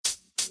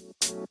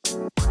Oh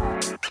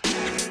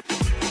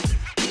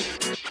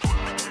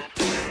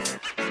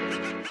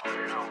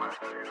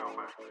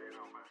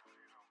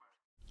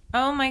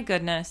my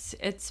goodness,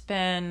 it's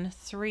been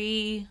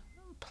 3+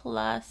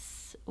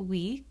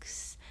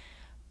 weeks,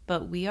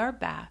 but we are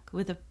back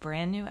with a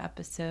brand new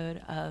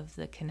episode of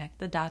the Connect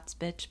the Dots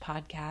Bitch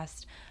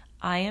podcast.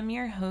 I am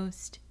your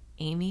host,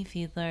 Amy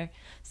Fiedler,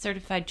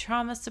 certified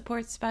trauma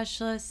support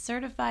specialist,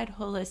 certified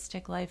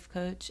holistic life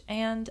coach,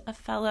 and a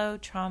fellow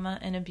trauma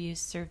and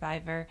abuse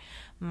survivor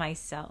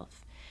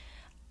myself.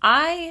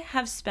 I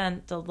have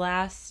spent the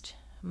last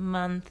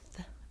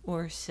month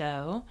or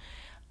so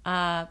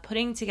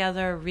putting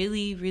together a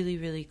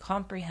really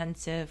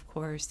comprehensive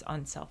course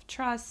on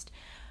self-trust,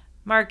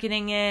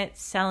 marketing it,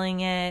 selling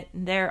it.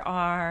 There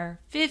are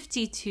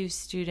 52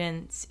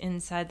 students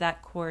inside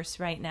that course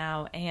right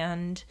now,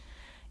 and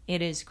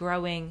it is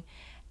growing.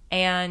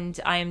 And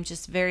I'm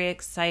just very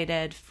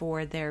excited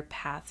for their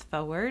path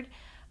forward,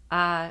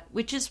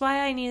 which is why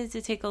I needed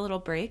to take a little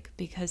break,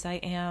 because I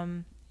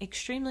am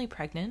extremely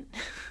pregnant.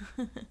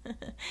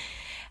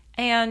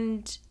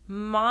 And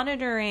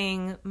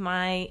monitoring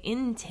my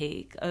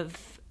intake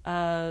of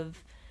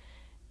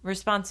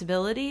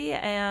responsibility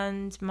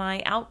and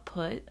my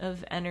output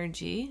of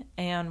energy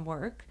and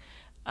work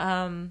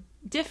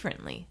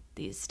differently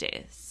these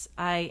days.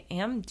 I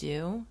am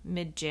due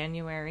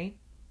mid-January.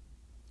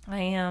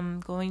 I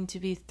am going to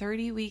be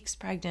 30 weeks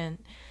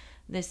pregnant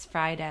this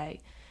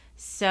Friday.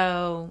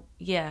 So,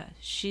 yeah,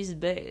 she's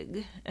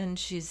big and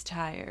she's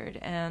tired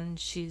and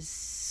she's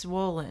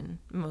swollen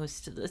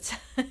most of the time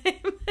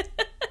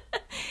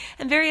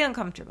and very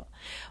uncomfortable.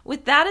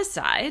 With that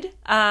aside,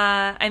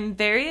 I'm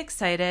very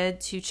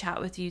excited to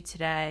chat with you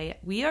today.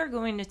 We are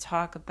going to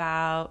talk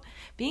about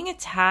being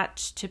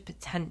attached to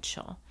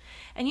potential.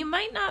 And you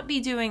might not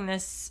be doing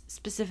this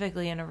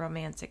specifically in a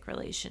romantic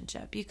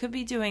relationship. You could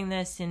be doing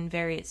this in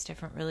various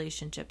different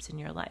relationships in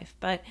your life.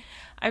 But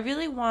I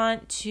really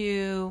want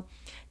to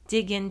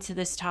dig into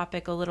this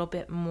topic a little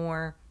bit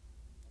more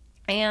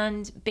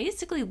and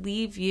basically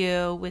leave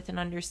you with an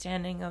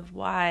understanding of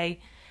why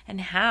and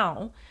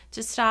how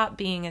to stop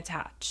being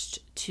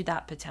attached to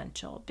that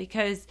potential.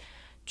 Because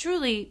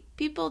truly,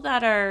 people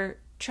that are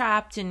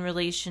trapped in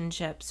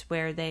relationships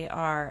where they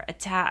are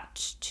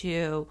attached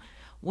to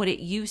what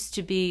it used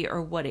to be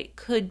or what it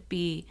could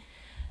be,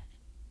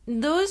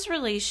 those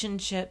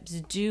relationships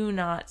do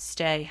not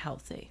stay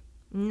healthy.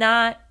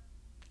 Not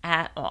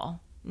at all.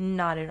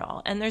 Not at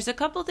all. And there's a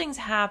couple things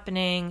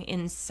happening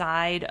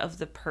inside of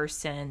the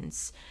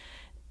person's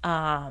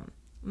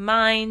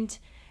mind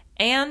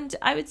and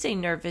I would say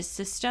nervous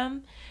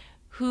system,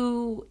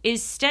 who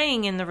is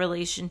staying in the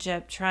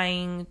relationship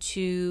trying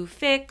to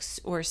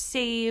fix or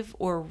save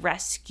or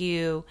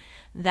rescue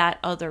that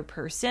other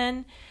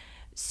person.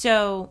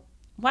 So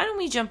why don't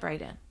we jump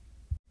right in?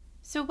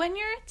 So when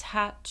you're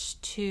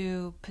attached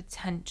to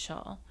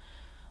potential,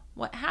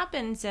 what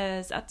happens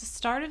is at the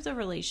start of the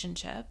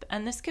relationship,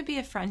 and this could be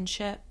a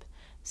friendship,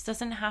 this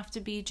doesn't have to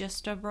be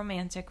just a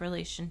romantic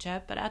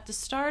relationship, but at the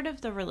start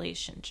of the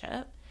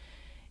relationship,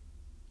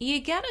 you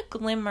get a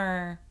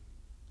glimmer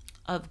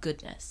of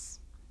goodness,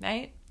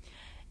 right?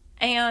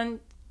 And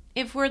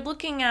if we're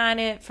looking at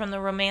it from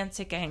the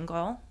romantic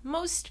angle,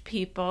 most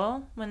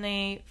people, when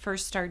they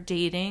first start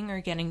dating or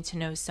getting to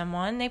know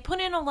someone, they put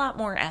in a lot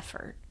more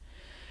effort.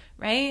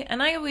 Right?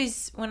 And I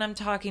always, when I'm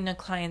talking to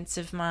clients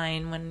of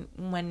mine,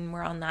 when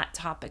we're on that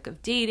topic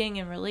of dating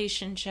and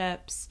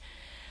relationships,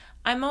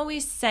 I'm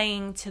always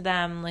saying to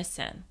them,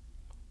 listen,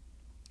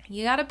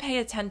 you got to pay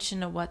attention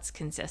to what's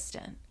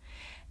consistent.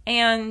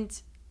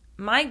 And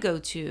my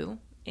go-to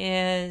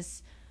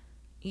is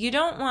you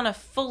don't want to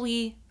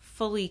fully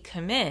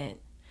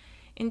commit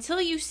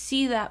until you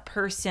see that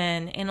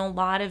person in a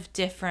lot of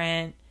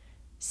different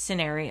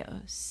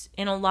scenarios,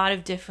 in a lot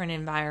of different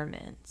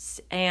environments,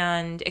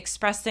 and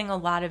expressing a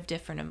lot of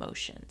different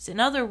emotions. In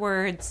other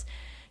words,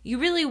 you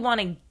really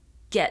want to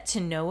get to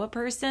know a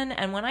person.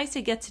 And when I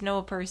say get to know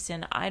a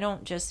person, I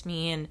don't just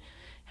mean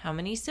how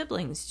many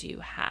siblings do you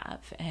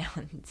have,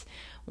 and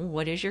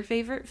what is your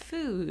favorite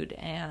food,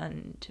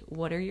 and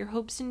what are your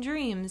hopes and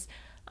dreams.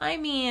 I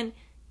mean,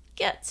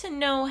 get to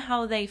know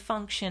how they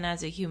function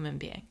as a human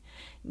being.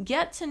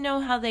 Get to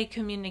know how they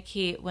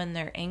communicate when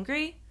they're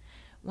angry,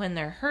 when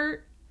they're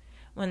hurt,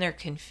 when they're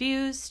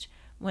confused,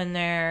 when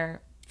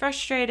they're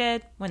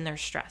frustrated, when they're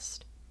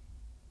stressed.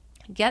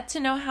 Get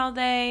to know how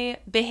they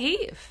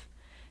behave.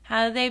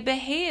 How do they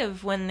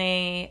behave when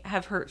they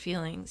have hurt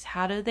feelings?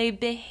 How do they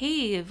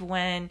behave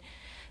when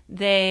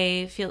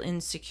they feel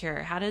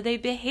insecure? How do they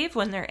behave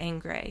when they're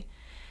angry?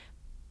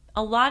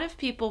 A lot of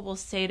people will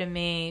say to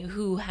me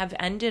who have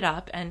ended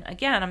up, and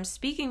again, I'm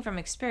speaking from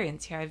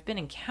experience here. I've been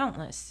in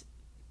countless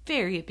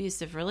very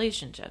abusive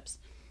relationships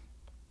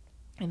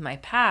in my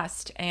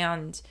past,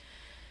 and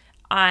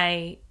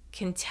I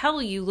can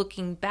tell you,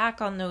 looking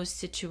back on those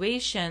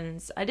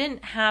situations, I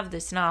didn't have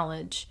this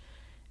knowledge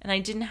and I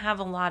didn't have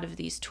a lot of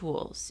these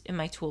tools in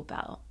my tool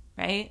belt,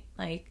 right?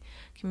 Like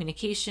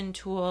communication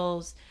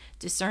tools,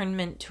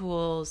 discernment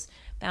tools,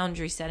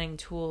 boundary setting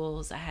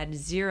tools. I had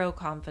zero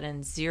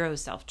confidence, zero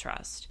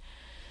self-trust.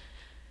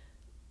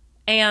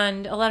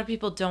 And a lot of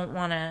people don't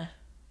want to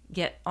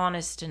get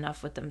honest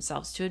enough with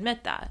themselves to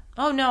admit that.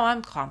 Oh no,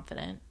 I'm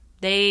confident.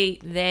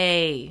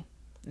 It's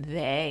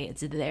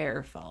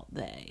their fault.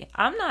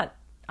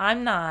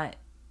 I'm not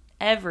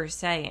ever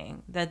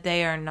saying that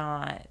they are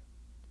not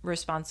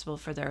responsible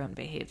for their own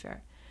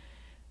behavior.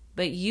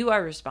 But you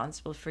are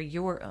responsible for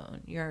your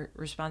own. You're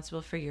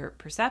responsible for your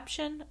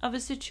perception of a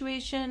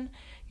situation,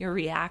 your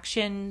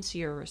reactions,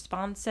 your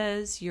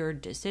responses, your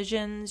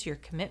decisions, your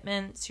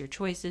commitments, your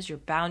choices, your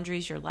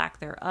boundaries, your lack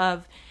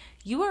thereof.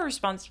 You are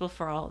responsible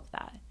for all of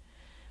that.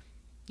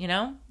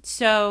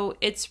 So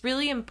it's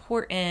really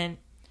important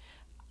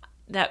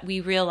that we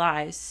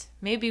realize,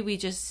 maybe we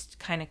just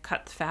kind of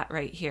cut the fat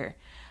right here.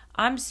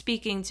 I'm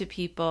speaking to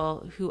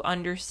people who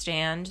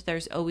understand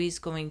there's always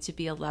going to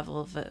be a level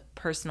of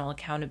personal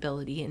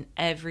accountability in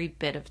every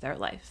bit of their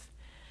life.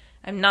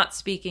 I'm not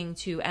speaking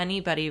to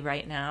anybody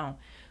right now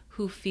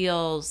who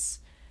feels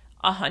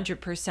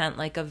 100%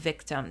 like a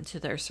victim to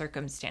their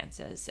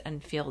circumstances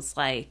and feels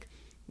like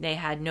they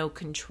had no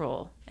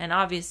control. And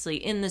obviously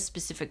in the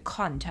specific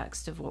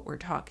context of what we're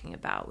talking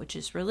about, which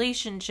is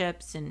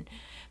relationships and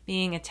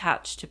being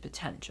attached to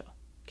potential.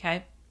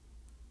 Okay?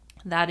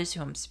 That is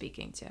who I'm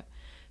speaking to.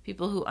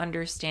 People who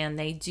understand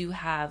they do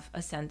have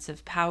a sense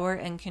of power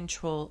and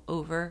control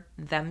over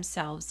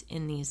themselves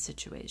in these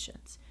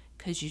situations.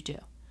 Because you do.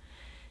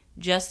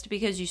 Just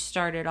because you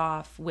started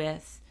off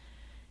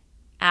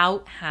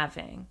without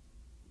having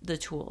the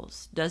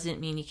tools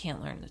doesn't mean you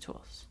can't learn the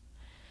tools.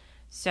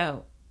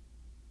 So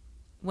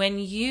when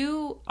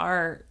you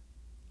are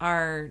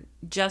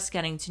just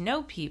getting to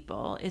know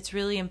people, it's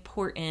really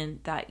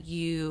important that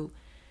you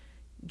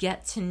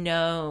get to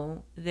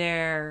know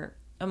their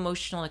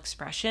emotional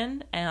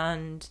expression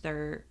and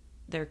their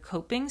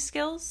coping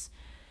skills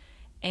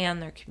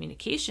and their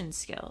communication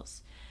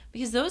skills,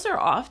 because those are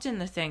often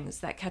the things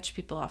that catch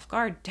people off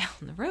guard down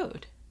the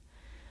road.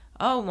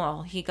 Oh,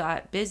 well, he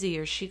got busy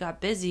or she got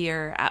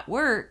busier at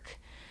work,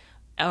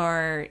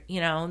 or,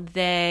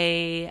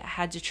 they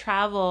had to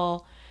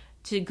travel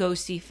to go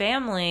see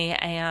family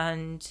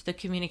and the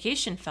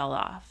communication fell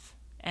off.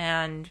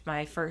 And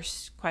my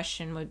first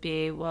question would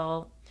be,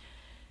 well,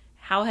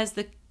 how has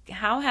the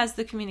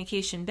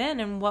communication been,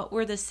 and what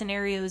were the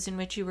scenarios in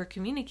which you were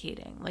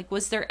communicating? Like,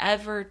 was there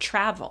ever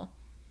travel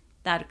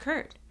that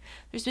occurred?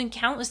 There's been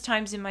countless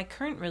times in my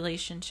current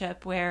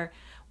relationship where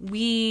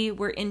we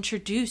were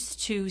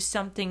introduced to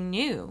something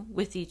new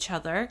with each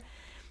other,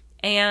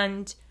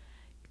 and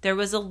there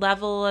was a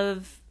level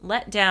of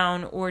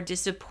letdown or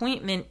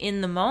disappointment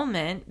in the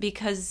moment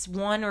because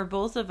one or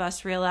both of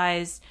us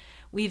realized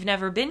we've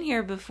never been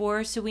here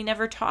before, so we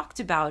never talked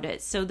about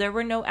it. So there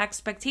were no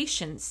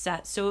expectations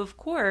set. So of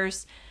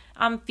course,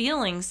 I'm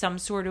feeling some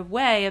sort of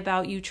way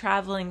about you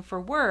traveling for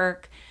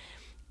work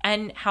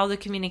and how the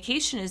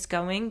communication is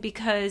going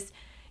because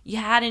you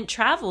hadn't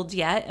traveled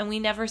yet and we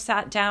never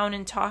sat down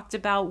and talked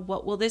about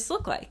what will this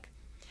look like.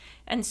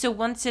 And so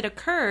once it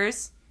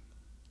occurs,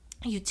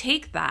 you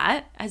take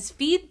that as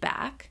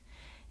feedback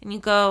and you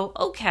go,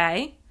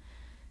 okay,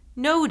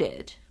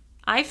 noted.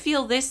 I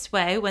feel this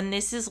way when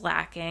this is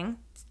lacking.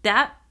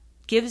 That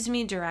gives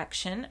me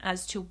direction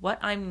as to what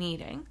I'm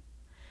needing.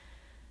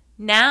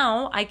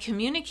 Now I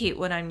communicate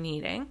what I'm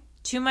needing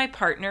to my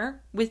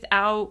partner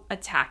without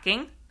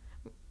attacking,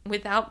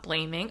 without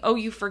blaming. Oh,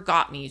 you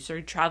forgot me. You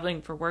started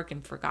traveling for work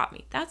and forgot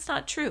me. That's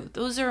not true.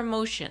 Those are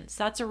emotions.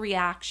 That's a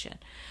reaction.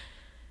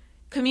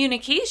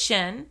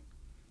 Communication,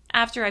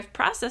 after I've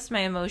processed my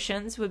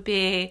emotions, would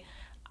be,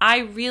 I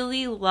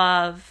really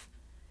love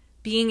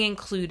being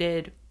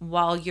included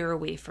while you're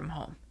away from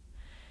home.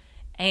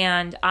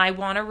 And I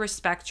want to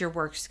respect your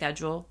work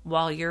schedule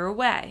while you're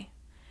away.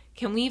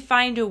 Can we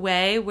find a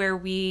way where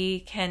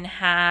we can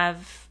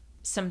have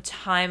some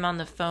time on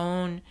the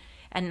phone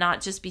and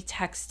not just be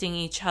texting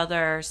each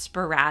other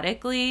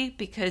sporadically,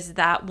 because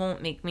that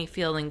won't make me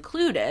feel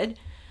included?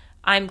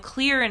 I'm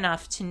clear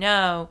enough to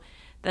know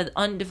that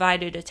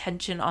undivided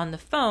attention on the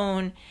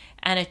phone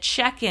and a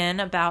check-in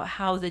about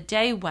how the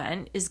day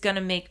went is going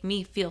to make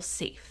me feel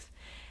safe.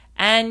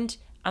 And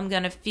I'm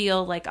going to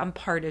feel like I'm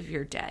part of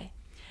your day.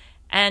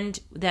 And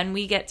then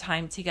we get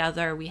time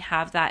together. We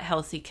have that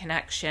healthy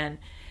connection.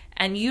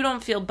 And you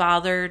don't feel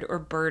bothered or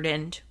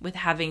burdened with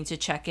having to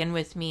check in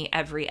with me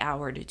every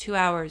hour to 2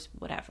 hours,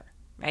 whatever,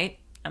 right?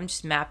 I'm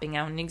just mapping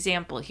out an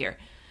example here.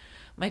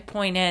 My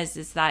point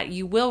is that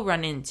you will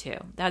run into.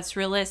 That's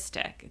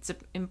realistic. It's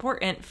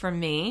important for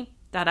me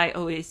that I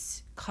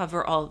always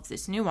cover all of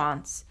this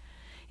nuance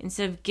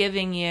instead of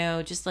giving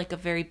you just like a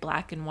very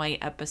black and white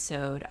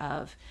episode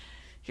of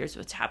here's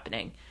what's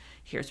happening,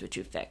 here's what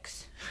you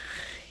fix,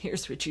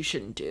 here's what you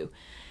shouldn't do.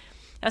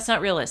 That's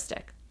not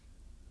realistic.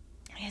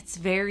 It's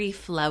very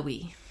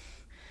flowy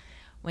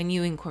when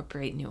you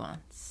incorporate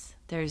nuance.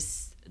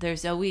 There's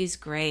always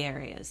gray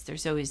areas.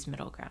 There's always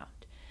middle ground.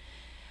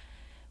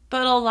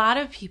 But a lot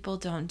of people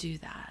don't do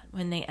that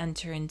when they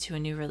enter into a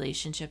new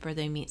relationship or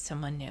they meet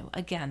someone new.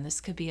 Again,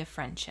 this could be a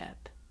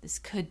friendship. This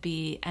could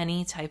be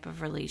any type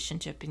of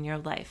relationship in your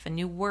life, a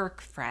new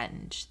work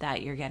friend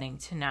that you're getting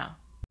to know.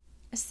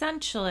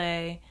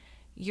 Essentially,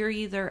 you're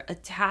either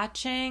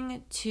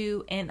attaching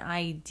to an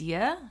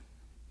idea,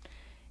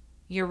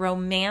 you're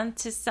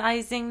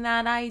romanticizing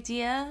that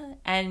idea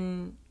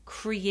and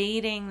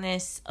creating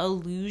this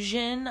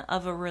illusion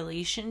of a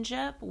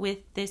relationship with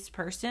this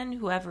person,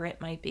 whoever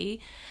it might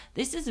be.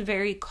 This is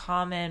very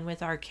common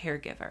with our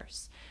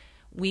caregivers.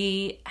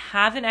 We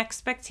have an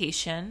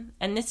expectation,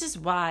 and this is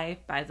why,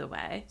 by the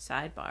way,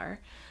 sidebar,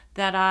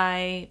 that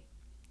I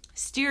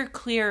steer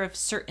clear of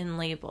certain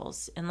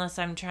labels unless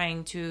I'm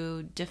trying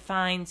to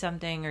define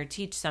something or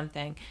teach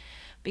something.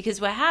 Because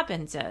what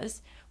happens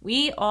is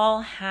we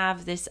all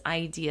have this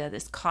idea,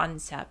 this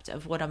concept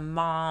of what a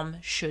mom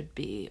should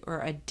be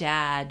or a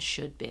dad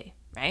should be,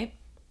 right?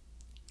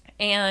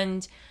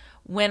 And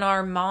when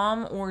our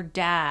mom or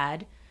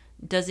dad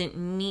doesn't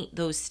meet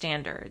those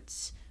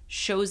standards,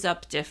 shows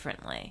up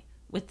differently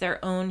with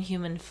their own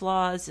human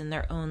flaws and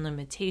their own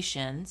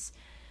limitations,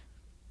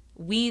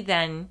 we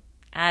then,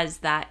 as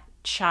that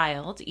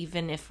child,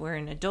 even if we're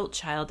an adult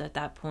child at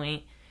that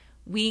point,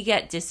 we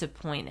get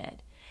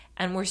disappointed.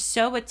 And we're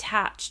so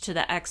attached to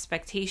the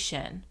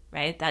expectation,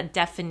 right? That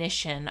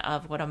definition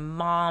of what a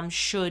mom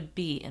should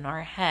be in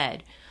our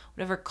head,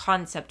 whatever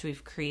concept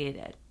we've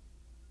created,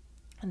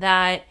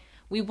 that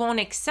we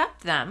won't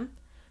accept them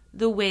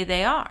the way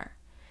they are.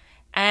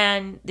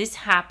 And this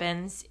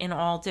happens in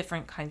all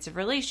different kinds of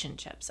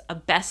relationships. A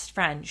best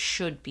friend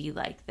should be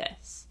like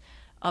this.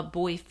 A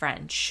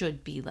boyfriend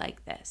should be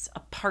like this. A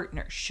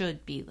partner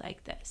should be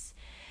like this.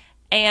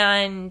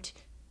 And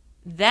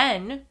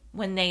then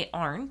when they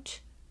aren't,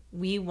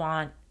 we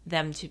want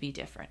them to be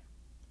different.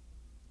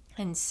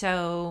 And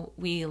so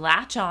we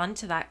latch on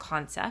to that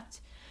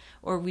concept,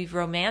 or we've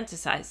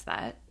romanticized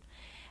that,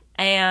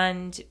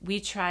 and we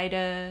try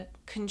to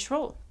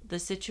control the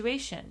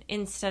situation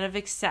instead of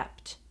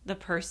accept the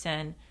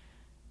person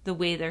the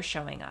way they're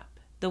showing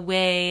up, the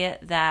way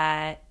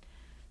that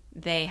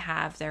they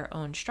have their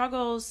own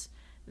struggles,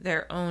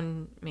 their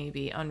own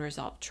maybe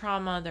unresolved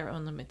trauma, their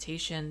own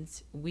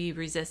limitations. We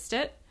resist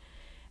it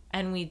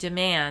and we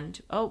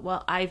demand, oh,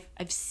 well, I've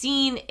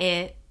seen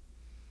it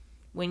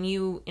when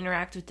you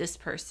interact with this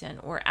person,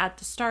 or at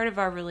the start of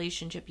our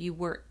relationship, you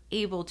were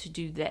able to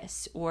do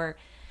this. Or,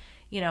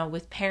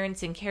 with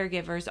parents and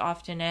caregivers,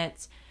 often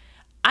it's,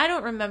 I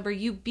don't remember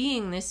you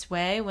being this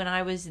way when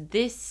I was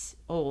this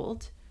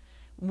old.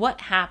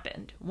 What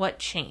happened? What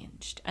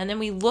changed? And then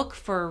we look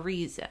for a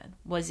reason.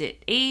 Was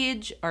it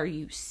age? Are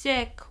you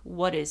sick?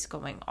 What is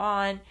going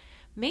on?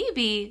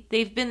 Maybe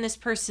they've been this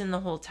person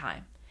the whole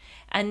time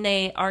and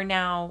they are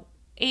now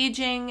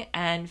aging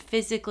and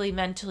physically,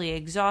 mentally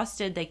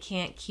exhausted. They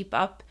can't keep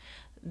up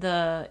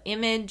the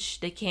image.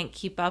 They can't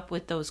keep up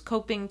with those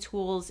coping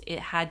tools. It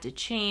had to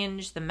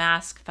change. The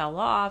mask fell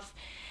off.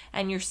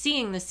 And you're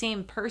seeing the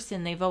same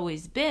person they've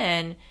always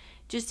been,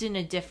 just in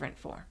a different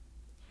form.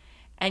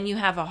 And you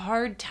have a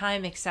hard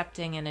time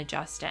accepting and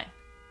adjusting.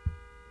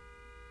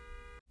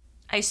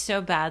 I so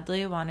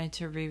badly wanted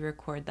to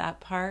re-record that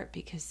part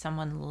because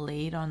someone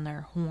laid on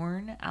their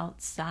horn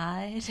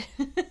outside.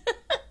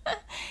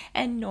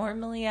 And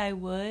normally I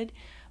would,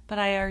 but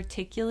I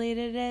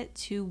articulated it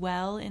too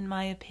well, in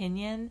my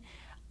opinion.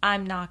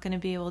 I'm not going to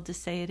be able to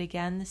say it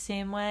again the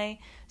same way.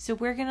 So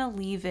we're going to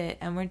leave it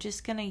and we're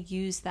just going to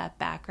use that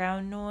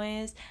background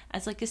noise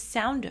as like a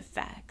sound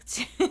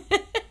effect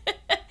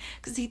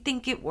because I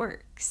think it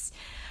works.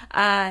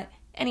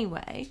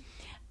 Anyway,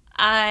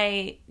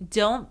 I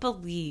don't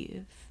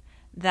believe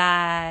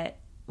that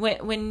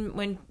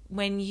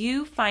when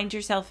you find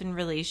yourself in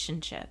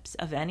relationships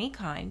of any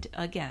kind,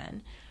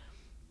 again,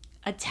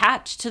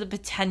 attached to the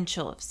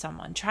potential of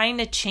someone, trying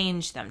to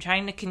change them,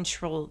 trying to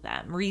control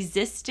them,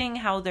 resisting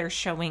how they're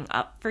showing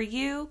up for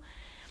you,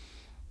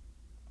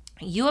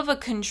 you have a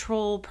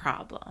control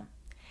problem.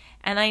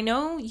 And I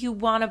know you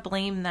want to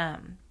blame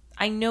them.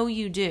 I know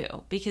you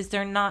do, because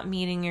they're not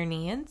meeting your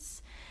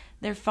needs.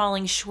 They're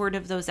falling short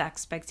of those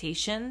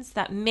expectations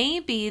that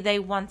maybe they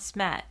once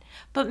met,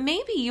 but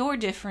maybe you're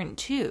different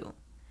too.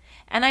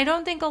 And I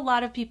don't think a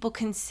lot of people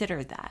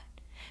consider that.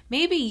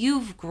 Maybe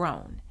you've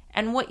grown,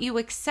 and what you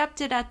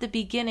accepted at the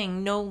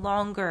beginning no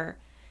longer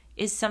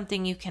is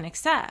something you can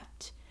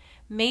accept.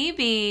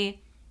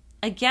 Maybe,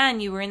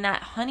 again, you were in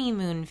that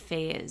honeymoon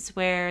phase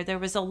where there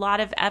was a lot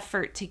of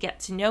effort to get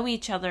to know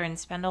each other and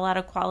spend a lot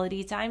of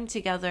quality time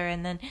together.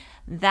 And then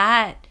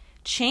that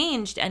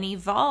changed and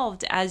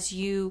evolved as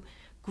you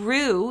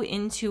grew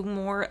into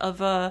more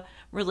of a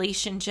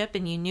relationship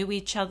and you knew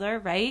each other,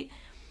 right?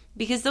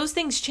 Because those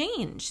things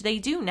change. They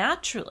do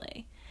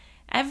naturally.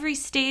 Every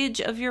stage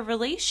of your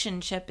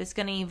relationship is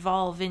going to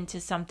evolve into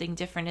something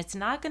different. It's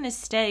not going to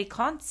stay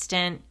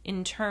constant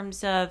in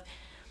terms of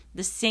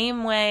the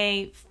same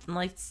way,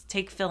 let's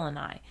take Phil and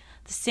I.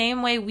 The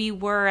same way we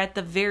were at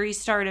the very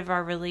start of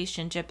our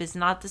relationship is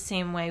not the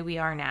same way we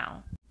are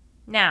now.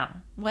 Now,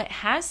 what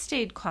has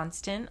stayed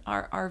constant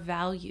are our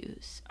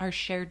values, our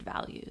shared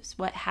values.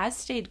 What has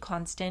stayed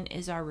constant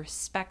is our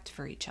respect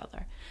for each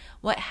other.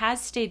 What has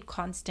stayed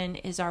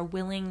constant is our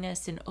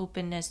willingness and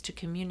openness to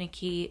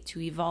communicate, to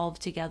evolve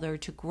together,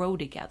 to grow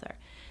together.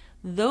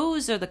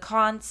 Those are the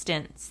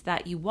constants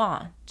that you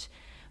want.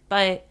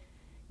 But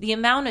the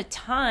amount of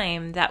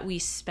time that we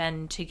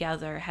spend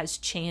together has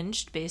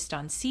changed based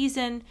on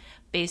season,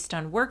 based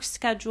on work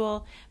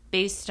schedule,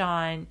 based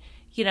on,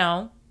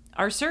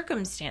 our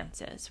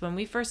circumstances. When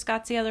we first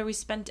got together, we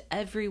spent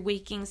every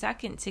waking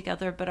second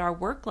together, but our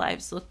work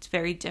lives looked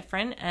very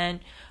different,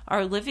 and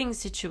our living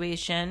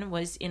situation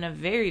was in a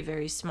very,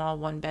 very small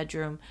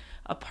one-bedroom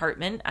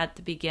apartment at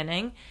the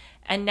beginning.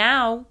 And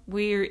now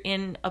we're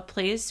in a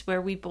place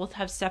where we both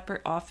have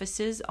separate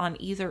offices on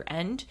either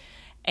end,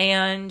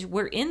 and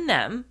we're in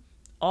them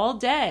all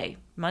day,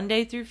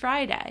 Monday through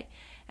Friday.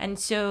 And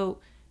so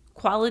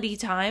quality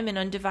time and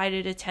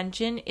undivided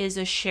attention is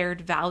a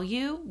shared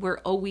value. We're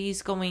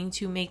always going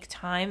to make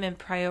time and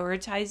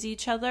prioritize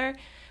each other.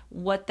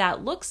 What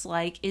that looks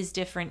like is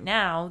different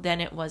now than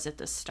it was at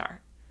the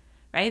start,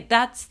 right?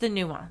 That's the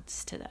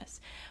nuance to this.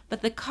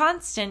 But the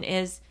constant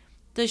is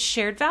the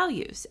shared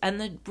values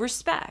and the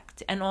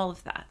respect and all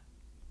of that.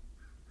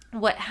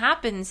 What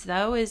happens,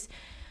 though, is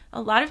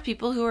a lot of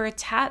people who are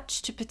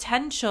attached to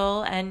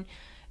potential and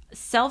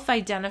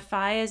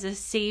self-identify as a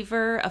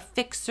saver, a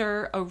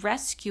fixer, a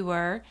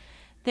rescuer,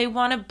 they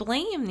want to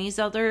blame these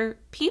other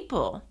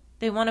people.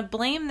 They want to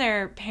blame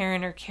their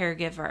parent or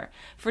caregiver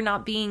for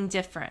not being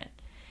different.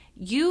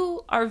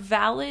 You are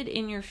valid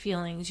in your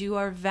feelings. You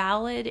are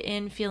valid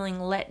in feeling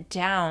let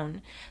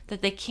down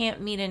that they can't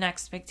meet an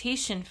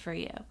expectation for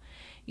you.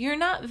 You're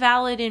not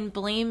valid in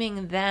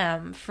blaming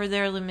them for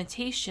their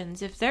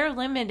limitations. If they're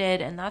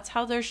limited and that's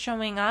how they're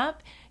showing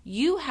up,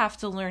 you have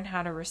to learn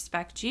how to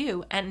respect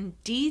you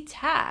and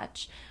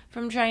detach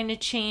from trying to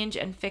change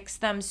and fix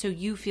them so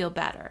you feel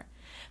better.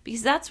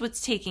 Because that's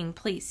what's taking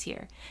place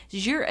here.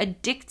 You're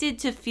addicted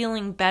to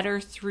feeling better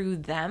through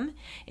them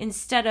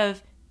instead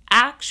of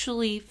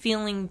actually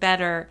feeling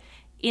better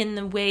in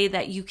the way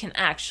that you can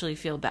actually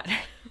feel better.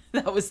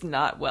 That was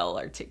not well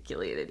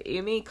articulated,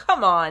 Amy.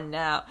 Come on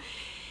now.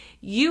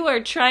 You are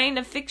trying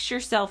to fix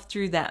yourself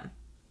through them.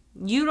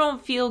 You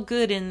don't feel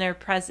good in their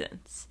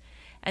presence.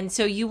 And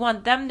so you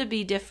want them to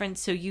be different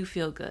so you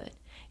feel good.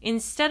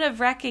 Instead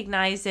of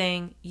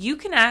recognizing you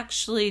can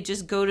actually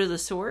just go to the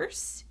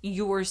source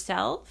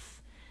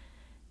yourself.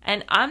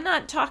 And I'm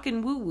not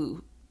talking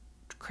woo-woo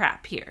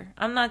crap here.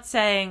 I'm not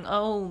saying,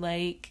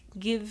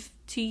 give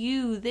to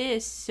you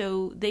this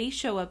so they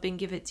show up and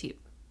give it to you.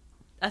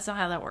 That's not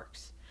how that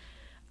works.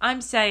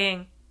 I'm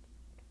saying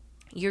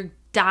you're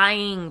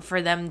dying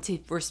for them to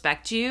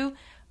respect you,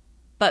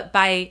 but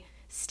by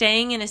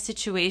staying in a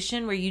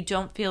situation where you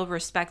don't feel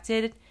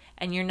respected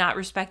and you're not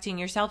respecting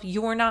yourself,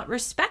 you're not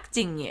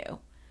respecting you.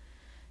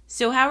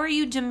 So how are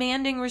you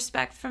demanding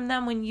respect from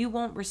them when you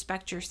won't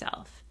respect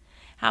yourself?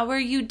 How are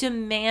you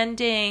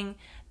demanding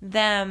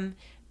them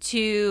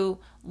to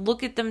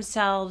look at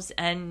themselves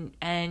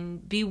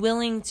and be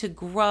willing to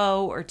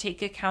grow or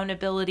take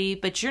accountability,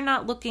 but you're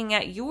not looking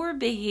at your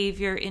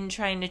behavior in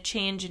trying to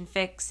change and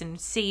fix and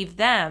save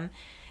them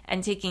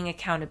and taking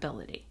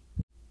accountability?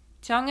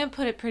 So I'm going to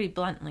put it pretty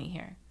bluntly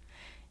here.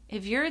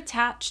 If you're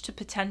attached to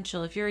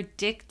potential, if you're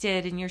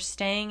addicted and you're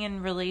staying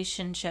in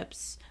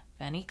relationships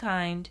of any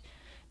kind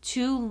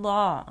too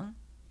long,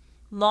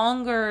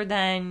 longer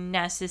than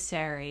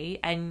necessary,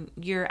 and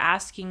you're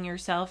asking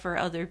yourself or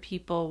other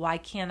people, why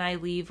can't I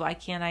leave? Why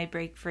can't I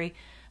break free?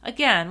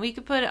 Again, we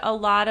could put a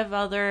lot of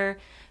other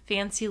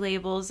fancy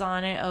labels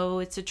on it. Oh,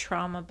 it's a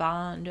trauma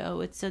bond.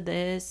 Oh, it's a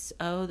this.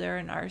 Oh, they're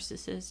a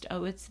narcissist.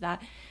 Oh, it's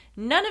that.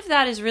 None of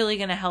that is really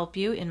going to help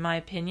you, in my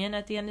opinion,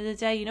 at the end of the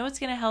day. You know what's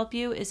going to help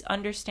you is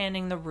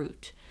understanding the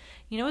root.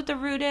 You know what the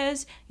root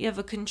is? You have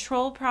a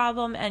control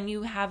problem and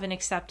you have an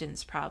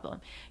acceptance problem.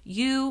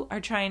 You are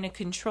trying to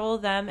control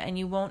them and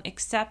you won't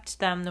accept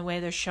them the way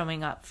they're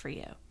showing up for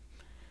you.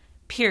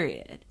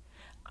 Period.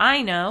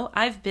 I know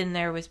I've been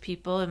there with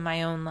people in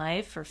my own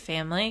life or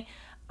family.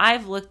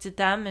 I've looked at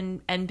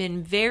them and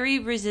been very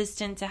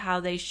resistant to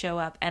how they show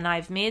up. And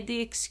I've made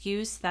the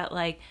excuse that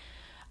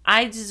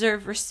I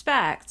deserve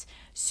respect,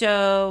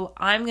 so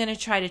I'm going to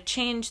try to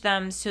change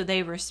them so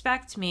they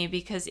respect me,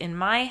 because in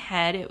my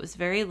head it was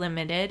very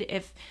limited.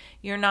 If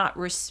you're not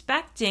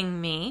respecting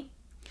me,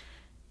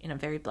 in a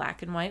very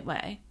black and white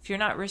way, if you're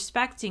not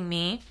respecting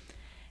me,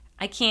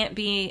 I can't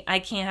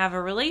have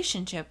a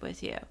relationship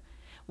with you.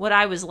 What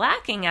I was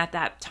lacking at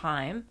that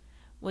time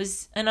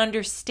was an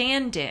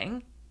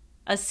understanding,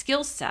 a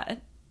skill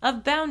set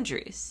of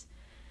boundaries.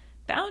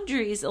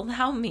 Boundaries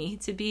allow me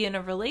to be in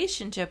a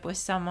relationship with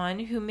someone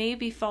who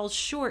maybe falls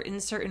short in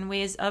certain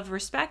ways of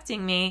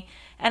respecting me,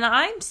 and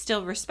I'm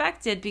still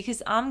respected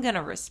because I'm going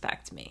to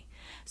respect me.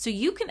 So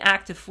you can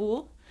act a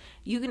fool.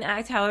 You can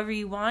act however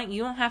you want.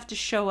 You don't have to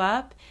show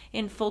up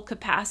in full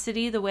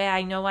capacity the way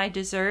I know I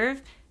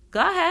deserve. Go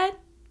ahead.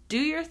 Do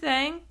your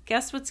thing.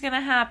 Guess what's going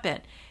to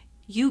happen?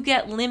 You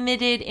get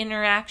limited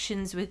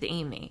interactions with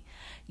Amy.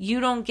 You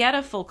don't get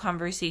a full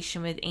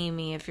conversation with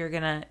Amy if you're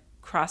going to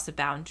cross a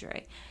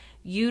boundary.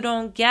 You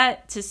don't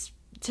get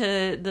to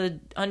the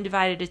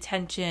undivided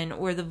attention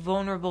or the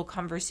vulnerable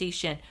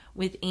conversation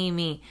with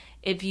Amy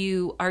if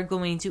you are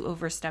going to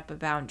overstep a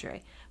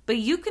boundary. But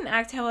you can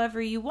act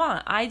however you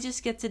want. I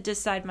just get to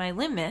decide my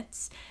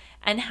limits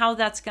and how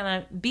that's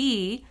going to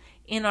be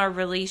in our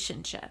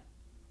relationship.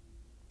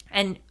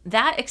 And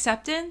that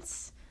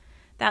acceptance,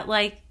 that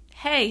like,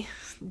 hey,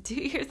 do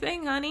your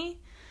thing, honey.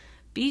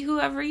 Be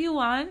whoever you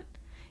want.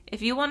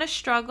 If you want to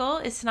struggle,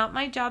 it's not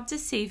my job to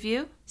save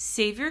you.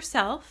 Save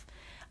yourself.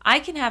 I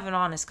can have an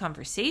honest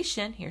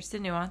conversation. Here's the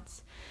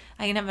nuance.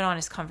 I can have an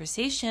honest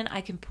conversation. I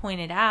can point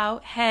it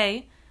out.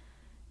 Hey,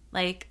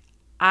 like,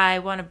 I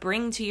want to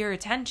bring to your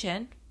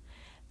attention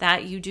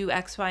that you do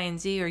X, Y, and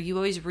Z, or you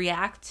always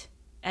react,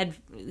 in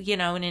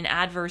an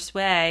adverse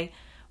way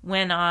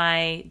when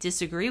I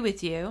disagree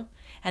with you.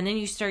 And then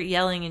you start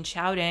yelling and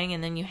shouting,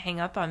 and then you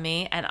hang up on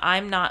me, and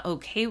I'm not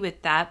okay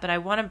with that. But I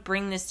want to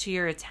bring this to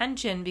your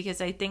attention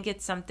because I think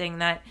it's something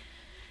that,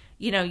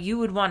 you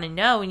would want to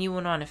know and you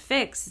would want to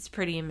fix. It's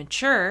pretty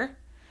immature.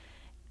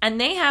 And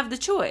they have the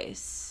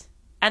choice.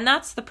 And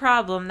that's the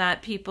problem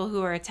that people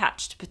who are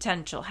attached to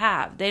potential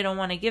have. They don't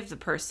want to give the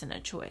person a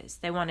choice.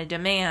 They want to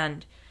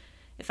demand,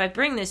 if I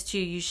bring this to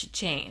you, you should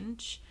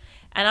change.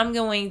 And I'm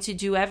going to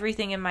do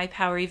everything in my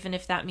power, even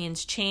if that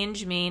means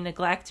change me,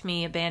 neglect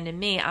me, abandon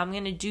me. I'm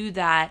going to do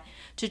that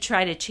to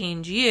try to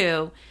change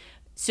you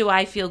so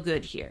I feel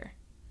good here.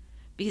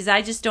 Because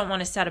I just don't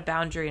want to set a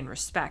boundary and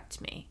respect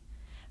me.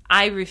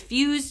 I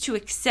refuse to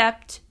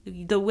accept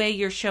the way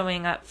you're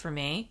showing up for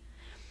me.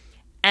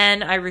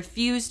 And I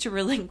refuse to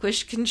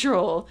relinquish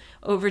control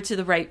over to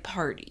the right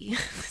party.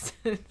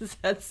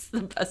 That's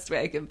the best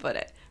way I can put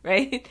it,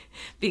 right?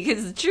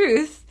 Because the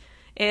truth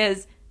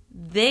is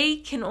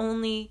they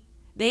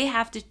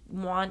have to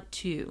want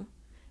to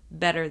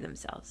better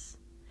themselves.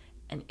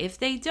 And if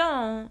they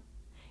don't,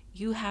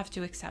 you have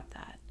to accept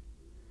that.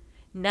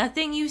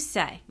 Nothing you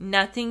say,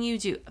 nothing you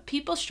do.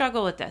 People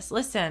struggle with this.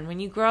 Listen,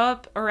 when you grow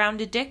up around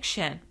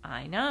addiction,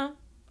 I know,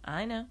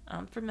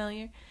 I'm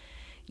familiar.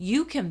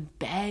 You can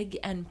beg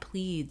and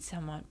plead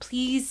someone,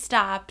 please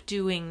stop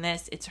doing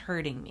this, it's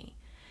hurting me.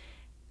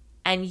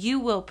 And you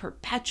will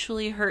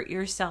perpetually hurt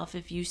yourself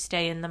if you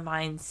stay in the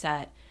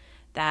mindset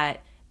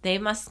that they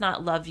must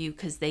not love you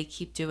because they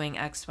keep doing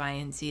X, Y,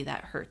 and Z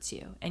that hurts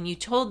you. And you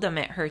told them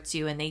it hurts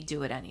you and they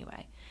do it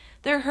anyway.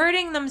 They're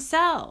hurting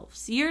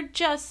themselves. You're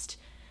just,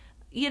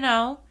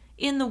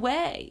 in the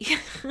way.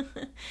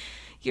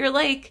 You're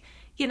like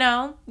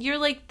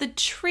the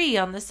tree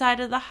on the side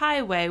of the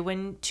highway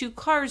when two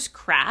cars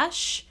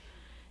crash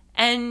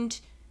and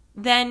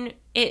then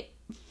it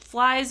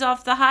flies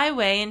off the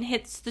highway and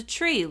hits the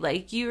tree.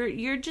 Like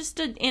you're just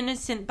an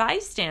innocent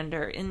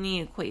bystander in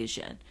the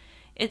equation.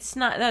 It's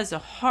not,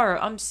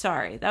 I'm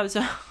sorry. That was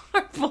a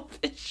horrible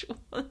visual.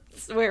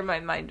 That's where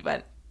my mind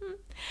went.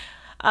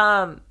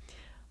 But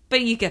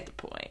you get the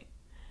point.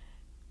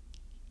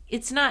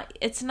 It's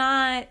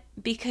not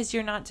because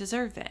you're not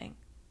deserving.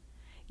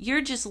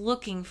 You're just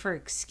looking for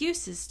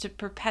excuses to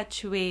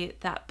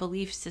perpetuate that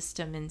belief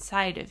system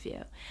inside of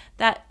you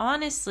that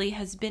honestly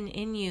has been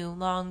in you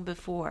long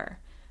before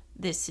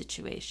this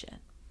situation.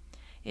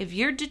 If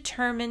you're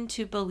determined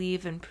to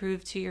believe and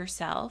prove to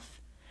yourself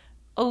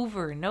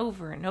over and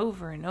over and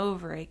over and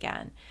over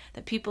again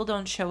that people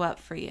don't show up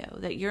for you,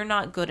 that you're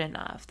not good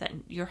enough, that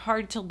you're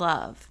hard to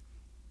love,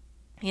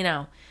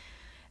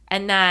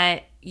 and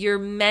that you're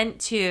meant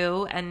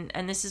to, and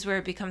this is where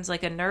it becomes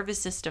like a nervous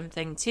system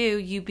thing too,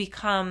 you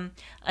become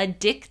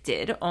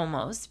addicted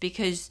almost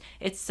because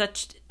it's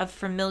such a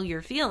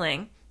familiar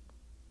feeling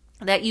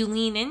that you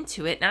lean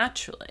into it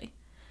naturally.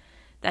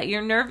 That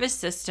your nervous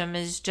system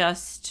is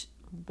just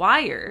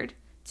wired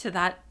to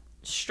that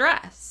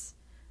stress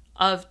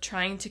of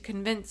trying to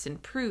convince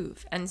and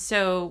prove. And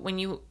so when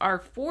you are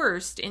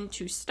forced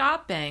into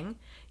stopping,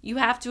 you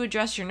have to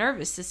address your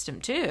nervous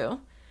system too.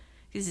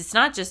 Because it's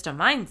not just a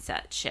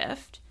mindset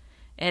shift.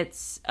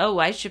 It's,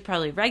 I should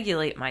probably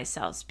regulate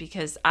myself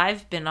because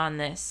I've been on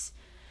this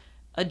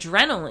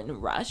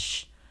adrenaline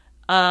rush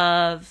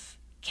of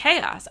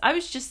chaos. I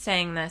was just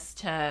saying this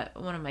to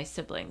one of my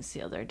siblings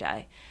the other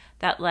day.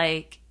 That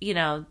in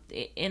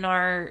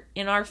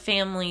our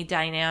family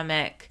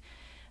dynamic,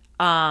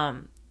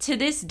 to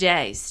this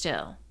day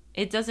still,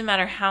 it doesn't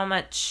matter how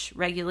much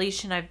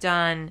regulation I've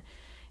done,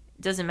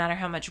 it doesn't matter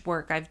how much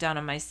work I've done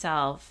on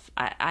myself,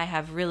 I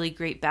have really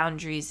great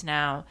boundaries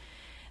now.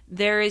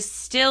 There is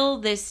still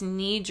this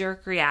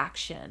knee-jerk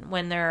reaction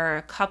when there are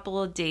a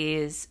couple of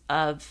days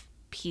of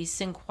peace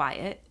and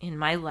quiet in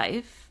my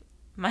life.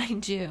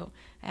 Mind you,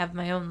 I have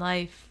my own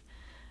life.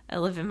 I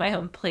live in my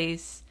own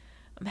place.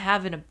 I'm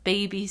having a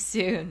baby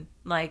soon.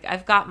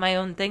 I've got my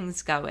own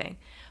things going.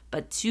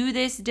 But to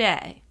this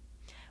day,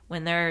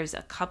 when there's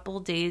a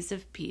couple days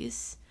of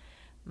peace,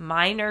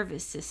 my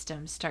nervous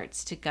system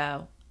starts to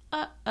go,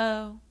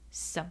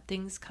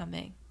 something's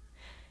coming.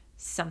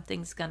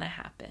 Something's going to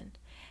happen.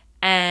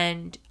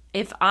 And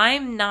if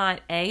I'm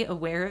not A,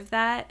 aware of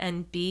that,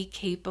 and B,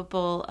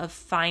 capable of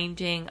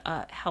finding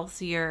a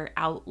healthier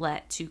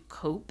outlet to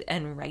cope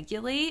and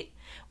regulate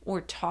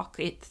or talk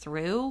it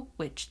through,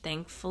 which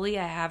thankfully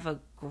I have a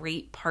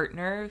great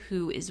partner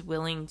who is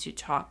willing to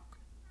talk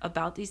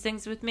about these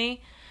things with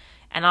me.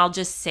 And I'll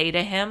just say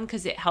to him,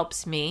 because it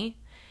helps me.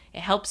 It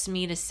helps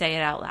me to say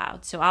it out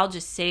loud. So I'll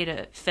just say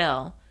to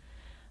Phil,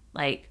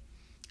 like,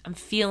 I'm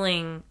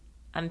feeling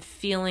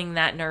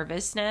that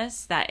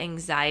nervousness, that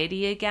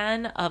anxiety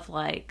again of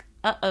like,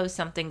 uh-oh,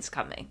 something's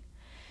coming.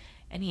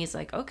 And he's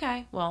like,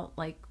 okay, well,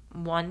 like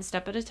one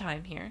step at a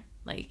time here.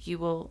 Like you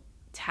will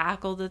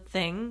tackle the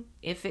thing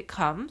if it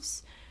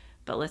comes,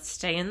 but let's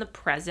stay in the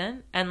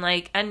present. And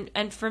like,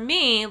 and for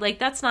me, like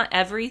that's not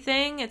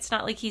everything. It's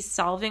not like he's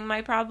solving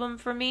my problem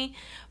for me,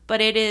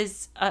 but it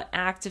is an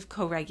act of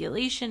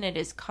co-regulation. It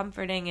is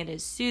comforting. It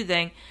is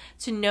soothing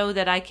to know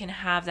that I can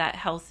have that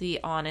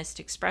healthy, honest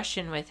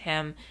expression with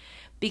him.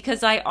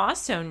 Because I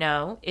also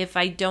know if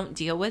I don't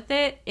deal with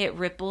it, it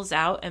ripples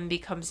out and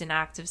becomes an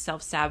act of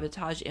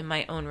self-sabotage in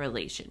my own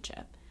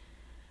relationship,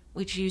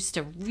 which used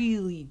to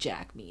really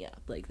jack me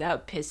up. Like that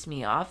would piss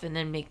me off and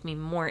then make me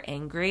more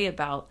angry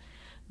about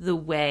the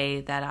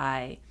way that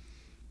I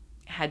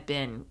had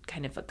been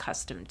kind of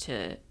accustomed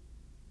to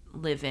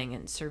living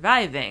and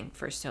surviving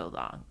for so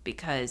long,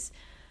 because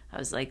I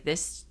was like,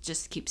 this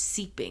just keeps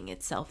seeping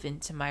itself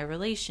into my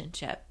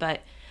relationship.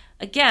 But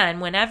again,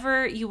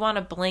 whenever you want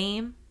to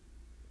blame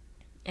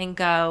and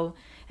go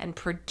and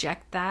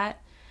project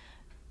that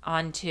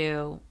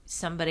onto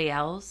somebody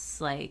else,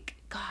 like,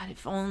 God,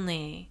 if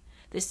only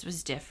this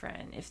was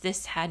different, if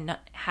this hadn't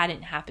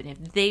happened,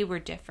 if they were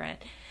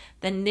different,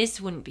 then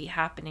this wouldn't be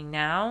happening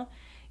now.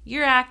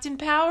 You're acting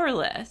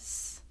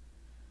powerless.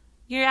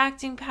 You're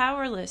acting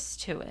powerless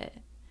to it.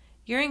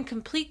 You're in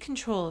complete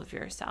control of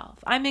yourself.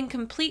 I'm in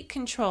complete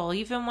control,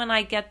 even when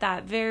I get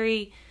that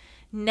very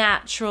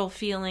natural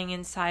feeling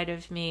inside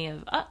of me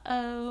of,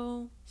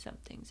 uh-oh,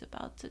 something's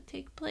about to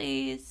take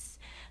place.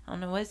 I don't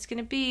know what it's going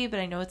to be, but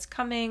I know it's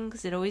coming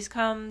because it always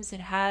comes. It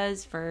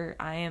has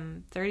I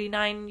am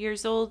 39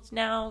 years old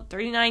now.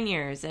 39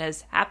 years. It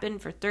has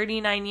happened for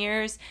 39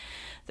 years.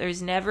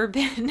 There's never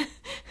been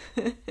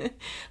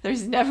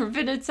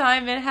a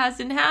time it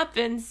hasn't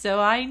happened. So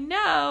I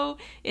know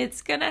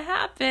it's going to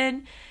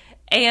happen.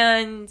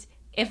 And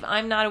if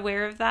I'm not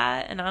aware of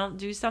that and I don't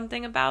do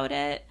something about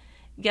it,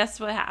 guess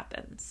what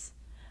happens?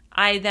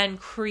 I then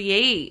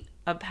create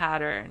a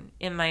pattern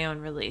in my own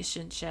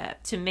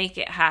relationship to make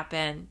it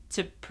happen,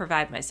 to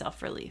provide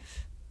myself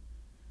relief.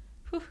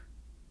 Whew.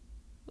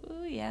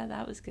 Oh, yeah,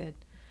 that was good.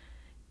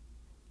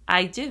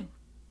 I do.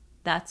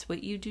 That's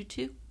what you do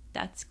too.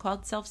 That's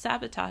called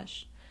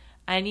self-sabotage.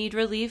 I need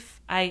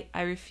relief. I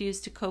refuse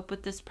to cope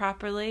with this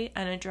properly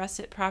and address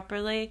it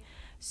properly.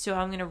 So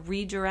I'm going to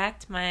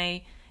redirect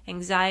my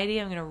anxiety.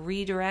 I'm going to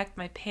redirect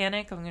my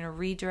panic. I'm going to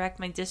redirect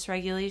my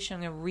dysregulation.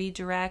 I'm going to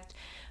redirect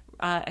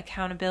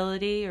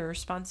accountability or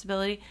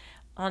responsibility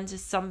onto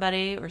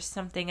somebody or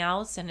something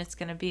else. And it's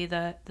going to be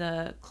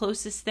the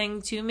closest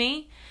thing to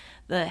me,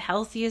 the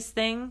healthiest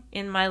thing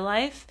in my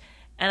life.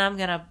 And I'm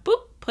going to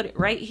put it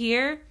right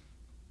here.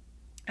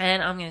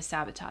 And I'm going to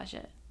sabotage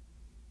it.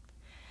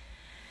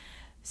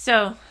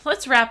 So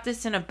let's wrap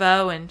this in a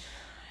bow and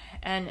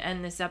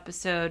end this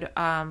episode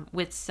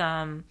with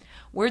some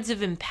words of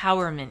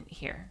empowerment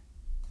here,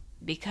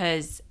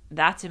 because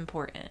that's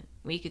important.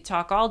 We could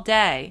talk all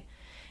day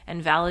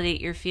and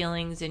validate your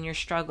feelings and your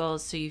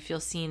struggles so you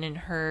feel seen and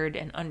heard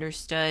and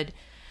understood,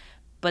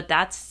 but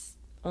that's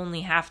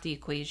only half the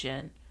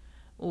equation.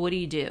 What do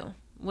you do?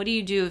 What do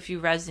you do if you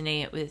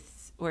resonate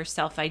with or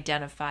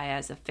self-identify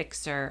as a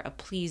fixer, a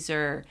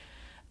pleaser,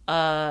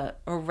 a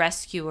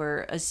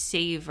rescuer, a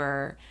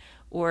saver,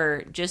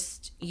 or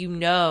just,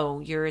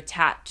 you're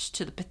attached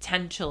to the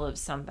potential of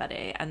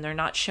somebody and they're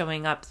not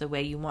showing up the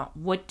way you want?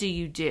 What do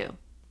you do?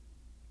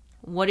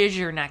 What is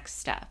your next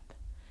step?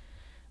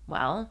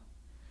 Well,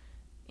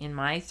 in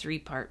my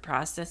 3-part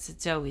process,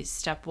 it's always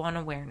step 1,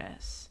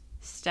 awareness.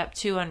 Step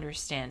 2,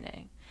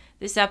 understanding.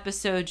 This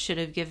episode should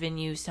have given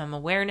you some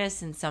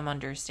awareness and some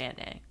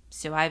understanding.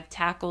 So I've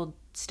tackled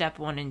step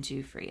 1 and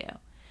 2 for you.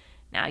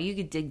 Now you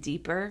could dig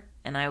deeper,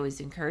 and I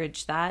always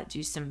encourage that.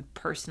 Do some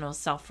personal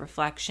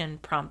self-reflection,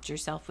 prompt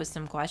yourself with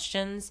some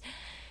questions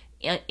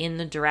in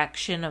the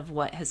direction of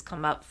what has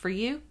come up for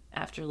you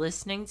after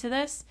listening to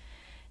this.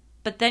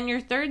 But then your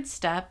 3rd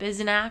step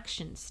is an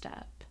action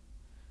step.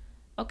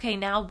 Okay,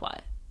 now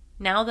what?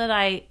 Now that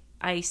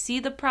I see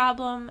the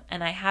problem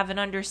and I have an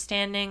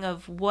understanding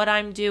of what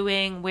I'm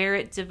doing, where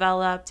it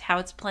developed, how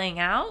it's playing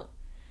out,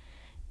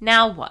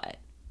 now what?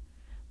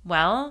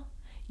 Well,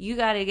 you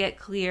got to get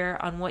clear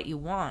on what you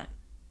want.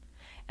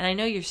 And I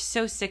know you're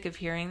so sick of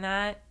hearing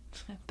that,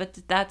 but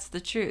that's the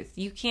truth.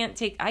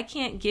 I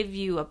can't give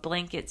you a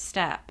blanket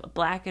step, a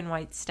black and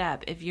white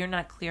step, if you're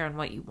not clear on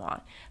what you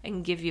want. I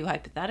can give you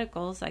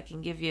hypotheticals. I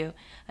can give you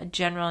a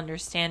general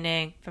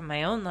understanding from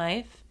my own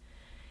life.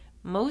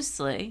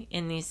 Mostly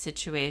in these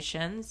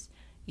situations,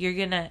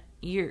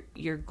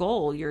 your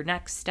goal, your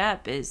next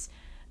step is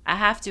I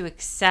have to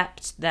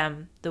accept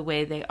them the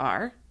way they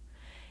are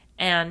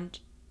and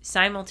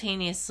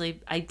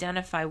simultaneously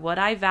identify what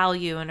I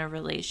value in a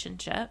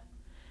relationship.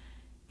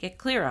 Get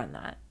clear on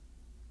that.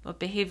 What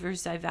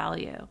behaviors I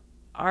value.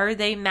 Are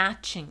they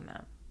matching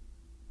them?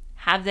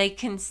 Have they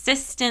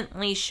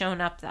consistently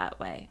shown up that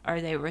way?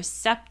 Are they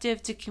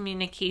receptive to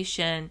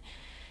communication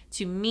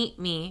to meet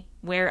me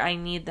where I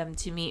need them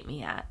to meet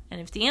me at? And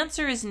if the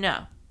answer is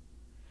no,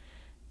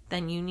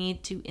 then you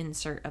need to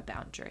insert a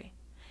boundary.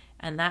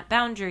 And that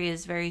boundary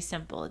is very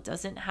simple. It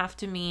doesn't have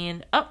to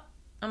mean, oh,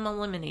 I'm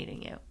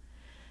eliminating you.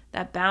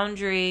 That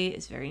boundary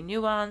is very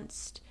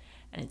nuanced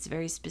and it's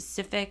very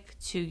specific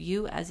to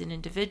you as an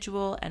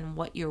individual and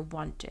what you're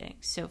wanting.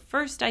 So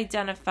first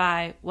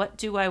identify, what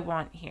do I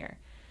want here?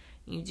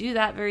 You do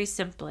that very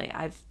simply.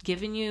 I've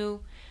given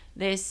you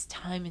this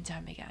time and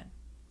time again.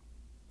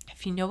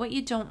 If you know what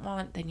you don't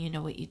want, then you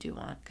know what you do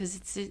want, because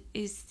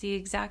it's the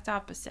exact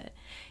opposite.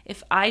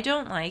 If I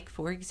don't like,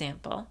 for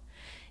example,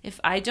 if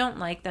I don't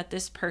like that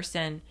this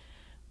person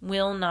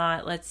will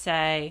not, let's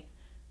say,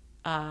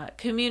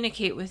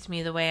 communicate with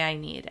me the way I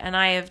need, and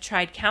I have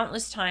tried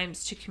countless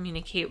times to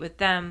communicate with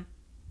them,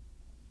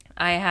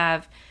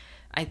 I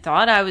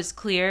thought I was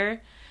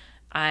clear,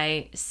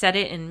 I said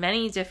it in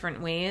many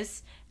different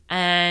ways,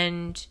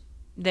 and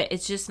that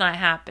it's just not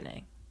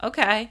happening.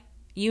 Okay,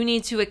 you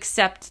need to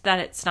accept that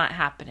it's not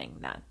happening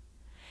then.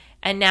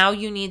 And now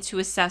you need to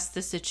assess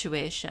the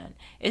situation.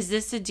 Is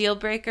this a deal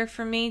breaker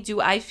for me?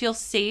 Do I feel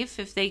safe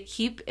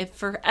if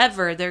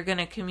forever they're going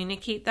to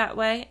communicate that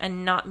way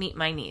and not meet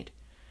my need?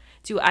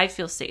 Do I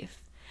feel safe?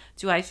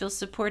 Do I feel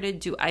supported?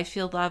 Do I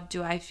feel loved?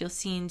 Do I feel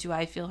seen? Do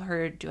I feel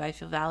heard? Do I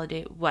feel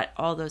validated?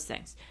 All those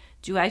things.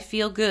 Do I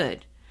feel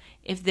good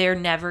if they're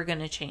never going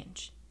to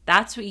change?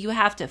 That's what you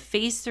have to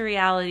face, the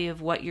reality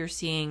of what you're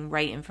seeing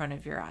right in front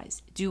of your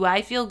eyes. Do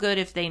I feel good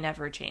if they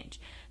never change?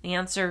 The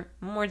answer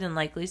more than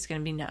likely is going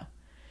to be no.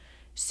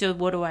 So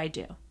what do I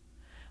do?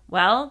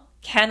 Well,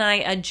 can I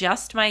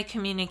adjust my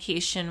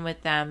communication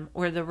with them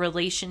or the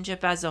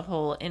relationship as a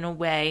whole in a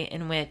way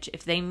in which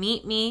if they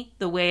meet me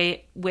the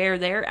way where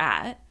they're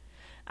at,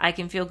 I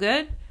can feel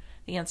good?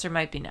 The answer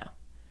might be no.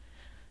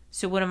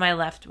 So what am I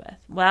left with?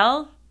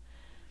 Well,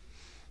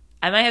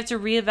 I might have to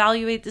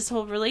reevaluate this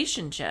whole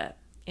relationship.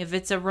 If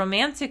it's a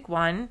romantic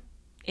one,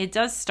 it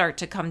does start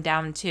to come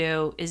down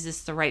to, is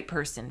this the right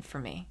person for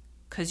me?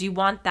 Because you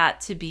want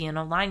that to be in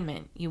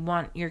alignment. You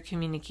want your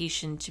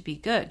communication to be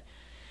good.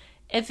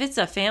 If it's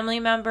a family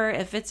member,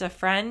 if it's a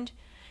friend,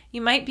 you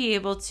might be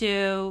able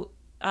to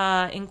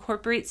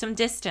incorporate some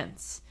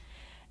distance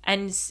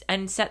and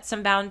set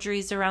some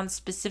boundaries around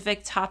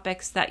specific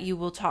topics that you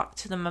will talk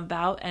to them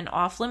about, and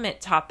off-limit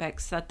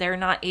topics that they're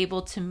not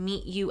able to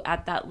meet you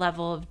at that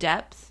level of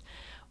depth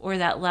or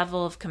that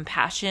level of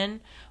compassion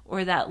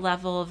or that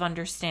level of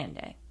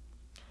understanding.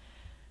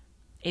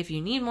 If you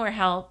need more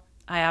help,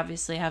 I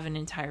obviously have an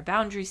entire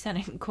boundary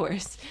setting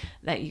course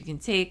that you can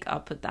take.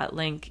 I'll put that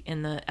link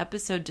in the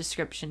episode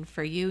description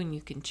for you, and you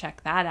can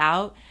check that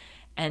out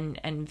and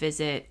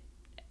visit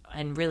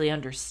and really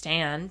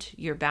understand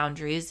your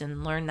boundaries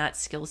and learn that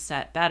skill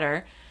set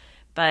better.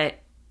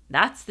 But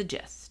that's the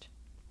gist.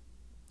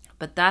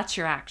 But that's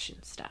your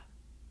action step.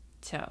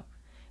 So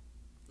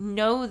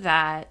know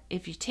that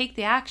if you take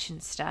the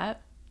action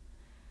step,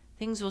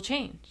 things will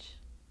change.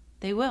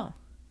 They will.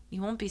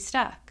 You won't be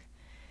stuck.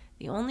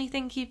 The only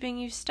thing keeping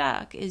you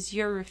stuck is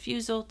your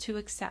refusal to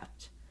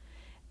accept.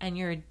 And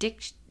you're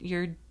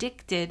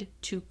addicted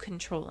to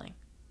controlling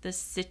the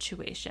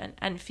situation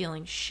and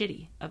feeling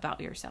shitty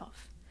about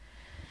yourself.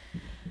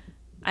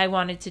 I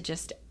wanted to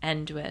just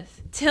end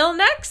with, till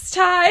next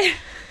time.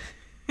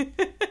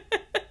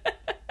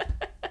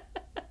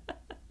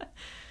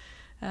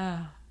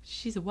 Oh,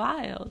 she's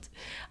wild.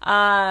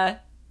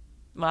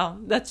 Well,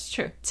 that's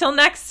true. Till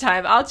next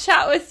time, I'll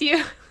chat with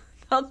you.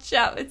 I'll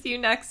chat with you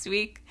next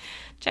week.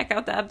 Check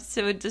out the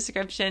episode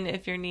description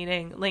if you're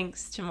needing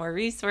links to more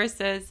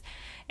resources.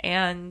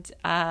 And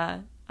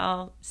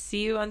I'll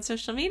see you on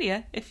social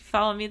media if you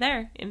follow me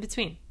there in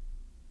between.